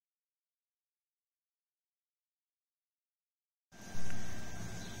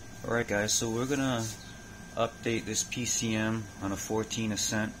Alright guys, so we're gonna update this PCM on a 14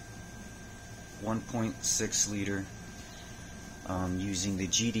 Ascent 1.6 liter using the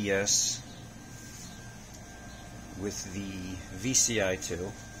GDS with the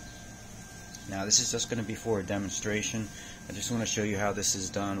VCI-2. Now this is just going to be for a demonstration. I just want to show you how this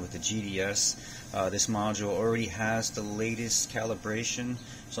is done with the GDS. This module already has the latest calibration,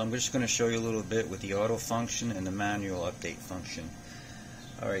 so I'm just going to show you a little bit with the auto function and the manual update function.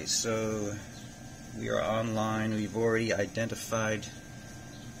 Alright, so we are online. We've already identified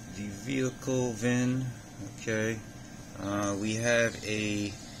the vehicle VIN. Okay, we have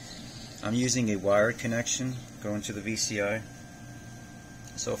I'm using a wired connection going to the VCI.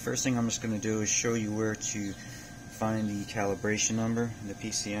 So first thing I'm just going to do is show you where to find the calibration number in the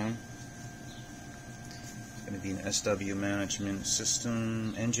PCM. It's going to be an SW management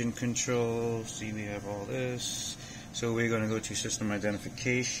system, engine control. See, we have all this. So we're going to go to system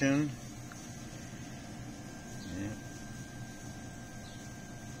identification. Yeah.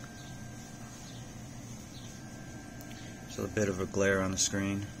 So a bit of a glare on the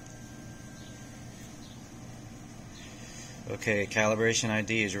screen. Okay, calibration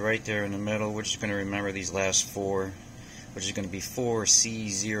ID is right there in the middle. We're just going to remember these last four, which is going to be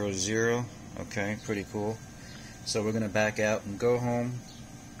 4C00. Okay, pretty cool. So we're going to back out and go home.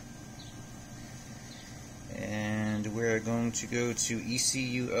 And we're going to go to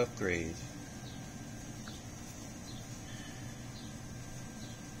ECU upgrade.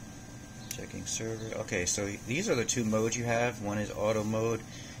 Checking server. Okay, so these are the two modes you have. One is auto mode,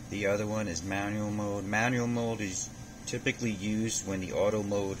 the other one is manual mode. Manual mode is typically used when the auto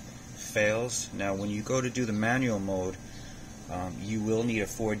mode fails. Now when you go to do the manual mode, you will need a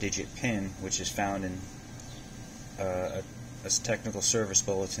 4-digit PIN, which is found in a technical service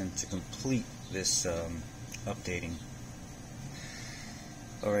bulletin to complete this updating.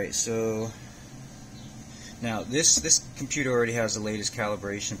 Alright, so now this computer already has the latest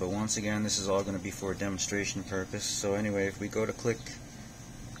calibration, but once again this is all going to be for a demonstration purpose. So anyway, if we go to click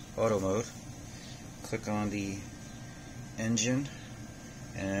auto mode, click on the engine,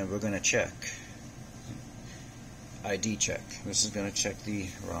 and we're going to check ID check. This is going to check the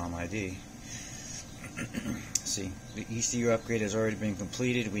ROM ID. See, the ECU upgrade has already been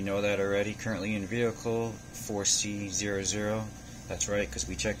completed. We know that already. Currently in vehicle 4C00. That's right, because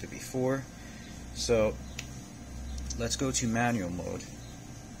we checked it before. So let's go to manual mode.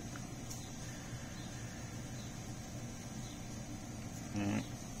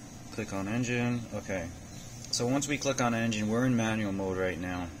 Click on engine. Okay. So once we click on engine, we're in manual mode right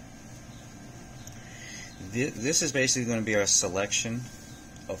now. This is basically going to be our selection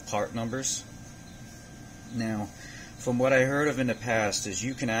of part numbers. Now, from what I heard of in the past, is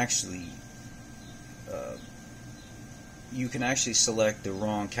you can actually select the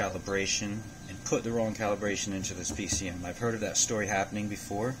wrong calibration and put the wrong calibration into this PCM. I've heard of that story happening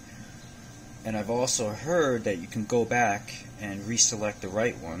before, and I've also heard that you can go back and reselect the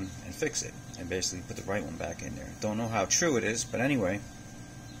right one and fix it, and basically put the right one back in there. Don't know how true it is, but anyway.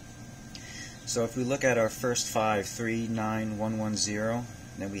 So if we look at our first 5, 39110,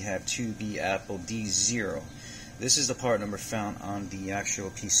 then we have 2B Apple D0. This is the part number found on the actual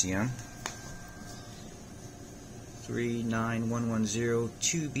PCM. 39110,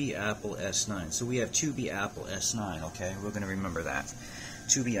 2B Apple S9. So we have 2B Apple S9, okay? We're going to remember that.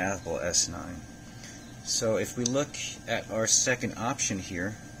 2B Apple S9. So if we look at our second option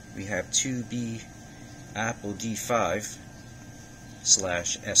here, we have 2B Apple D5 /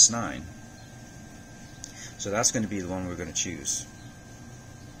 S9. So that's going to be the one we're going to choose.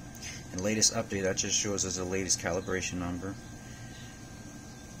 And latest update, that just shows us the latest calibration number.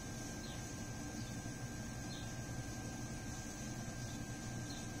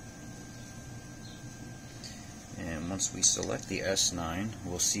 And once we select the S9,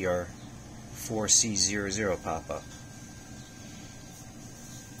 we'll see our 4C00 pop up.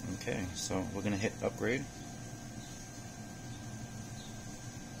 Okay, so we're going to hit upgrade.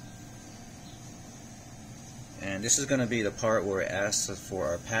 And this is going to be the part where it asks us for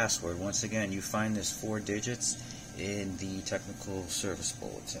our password. Once again, you find this 4 digits in the technical service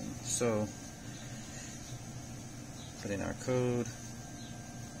bulletin. So, put in our code.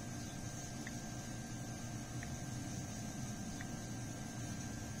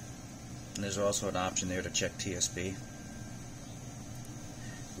 And there's also an option there to check TSB.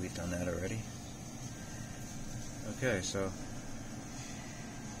 We've done that already. Okay, so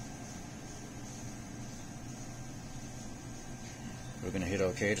we're going to hit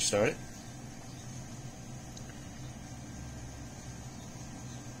OK to start it.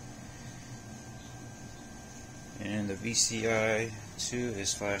 And the VCI-2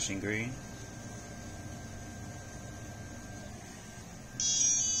 is flashing green.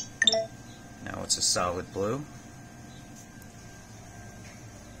 Now it's a solid blue.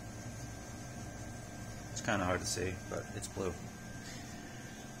 It's kind of hard to see, but it's blue.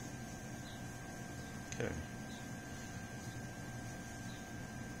 Okay.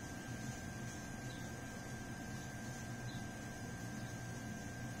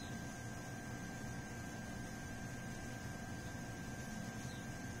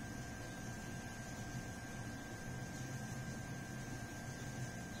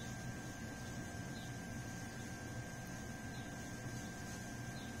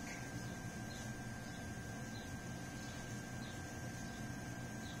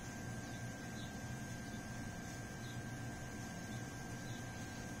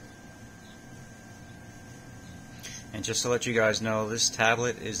 And just to let you guys know, this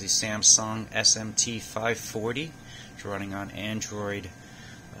tablet is the Samsung SMT 540. It's running on Android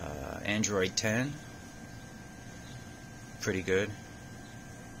 10. Pretty good.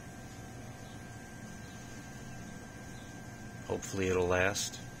 Hopefully it'll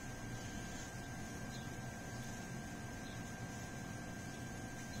last.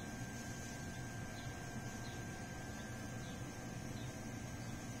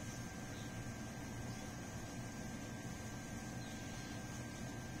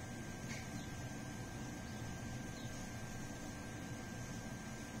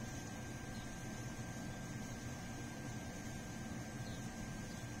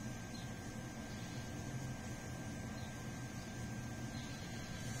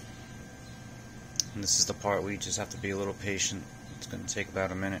 And this is the part where you just have to be a little patient. It's going to take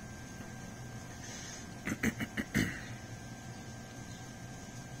about a minute. There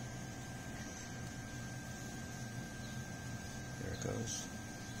it goes.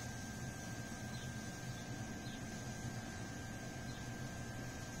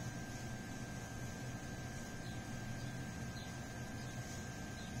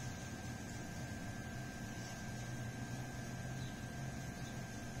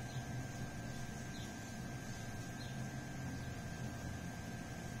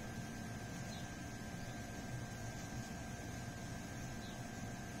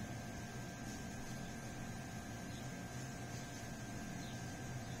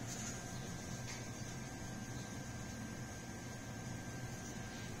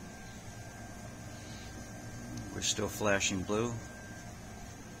 We're still flashing blue.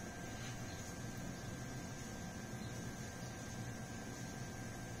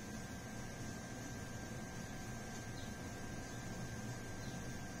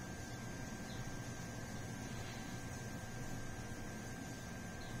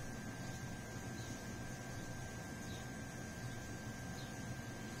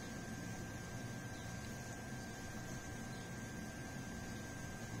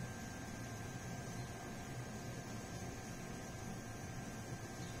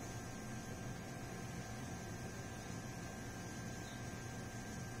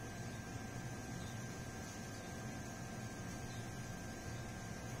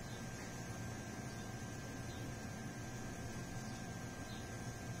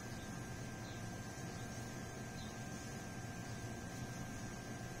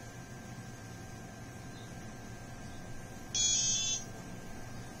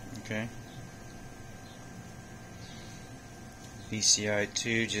 Okay.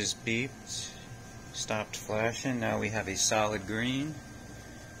 VCI-2 just beeped, stopped flashing. Now we have a solid green.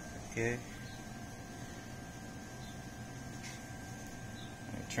 Okay.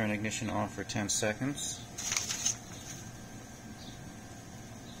 Right, turn ignition on for 10 seconds.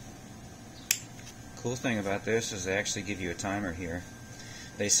 Cool thing about this is they actually give you a timer here.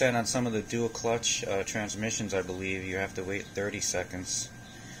 They said on some of the dual clutch transmissions, I believe, you have to wait 30 seconds.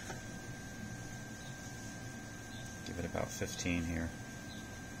 Give it about 15 here.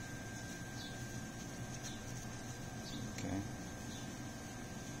 Okay.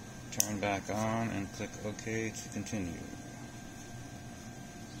 Turn back on and click OK to continue.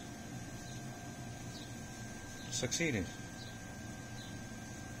 Succeeded.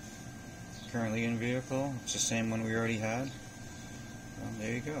 Currently in vehicle. It's the same one we already had. Well,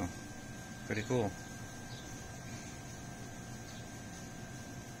 there you go. Pretty cool.